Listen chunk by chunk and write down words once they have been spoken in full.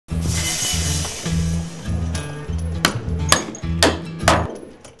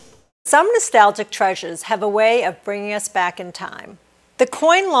Some nostalgic treasures have a way of bringing us back in time. The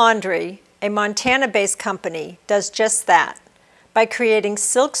Coin Laundry, a Montana-based company, does just that by creating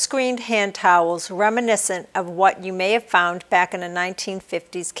silk-screened hand towels reminiscent of what you may have found back in a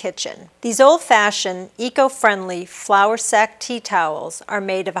 1950s kitchen. These old-fashioned, eco-friendly flour sack tea towels are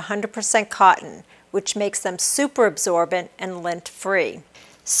made of 100% cotton, which makes them super absorbent and lint-free.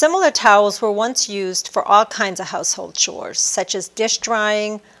 Similar towels were once used for all kinds of household chores, such as dish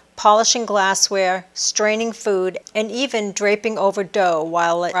drying, polishing glassware, straining food, and even draping over dough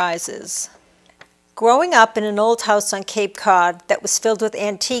while it rises. Growing up in an old house on Cape Cod that was filled with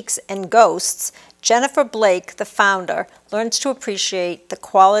antiques and ghosts, Jennifer Blake, the founder, learns to appreciate the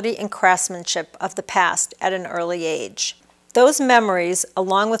quality and craftsmanship of the past at an early age. Those memories,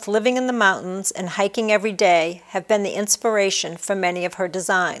 along with living in the mountains and hiking every day, have been the inspiration for many of her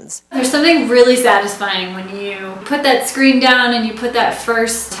designs. There's something really satisfying when you put that screen down and you put that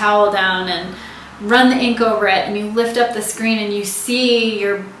first towel down and run the ink over it and you lift up the screen and you see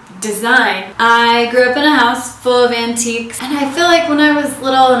your design. I grew up in a house full of antiques, and I feel like when I was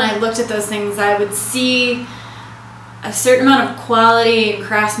little and I looked at those things, I would see a certain amount of quality and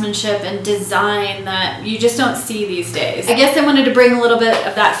craftsmanship and design that you just don't see these days. I guess I wanted to bring a little bit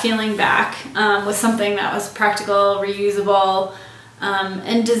of that feeling back with something that was practical, reusable,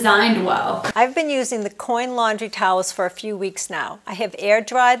 and designed well. I've been using the Coin Laundry towels for a few weeks now. I have air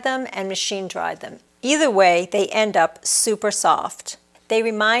dried them and machine dried them. Either way, they end up super soft. They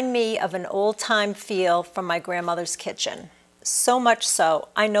remind me of an old-time feel from my grandmother's kitchen. So much so,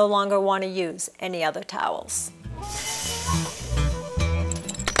 I no longer want to use any other towels.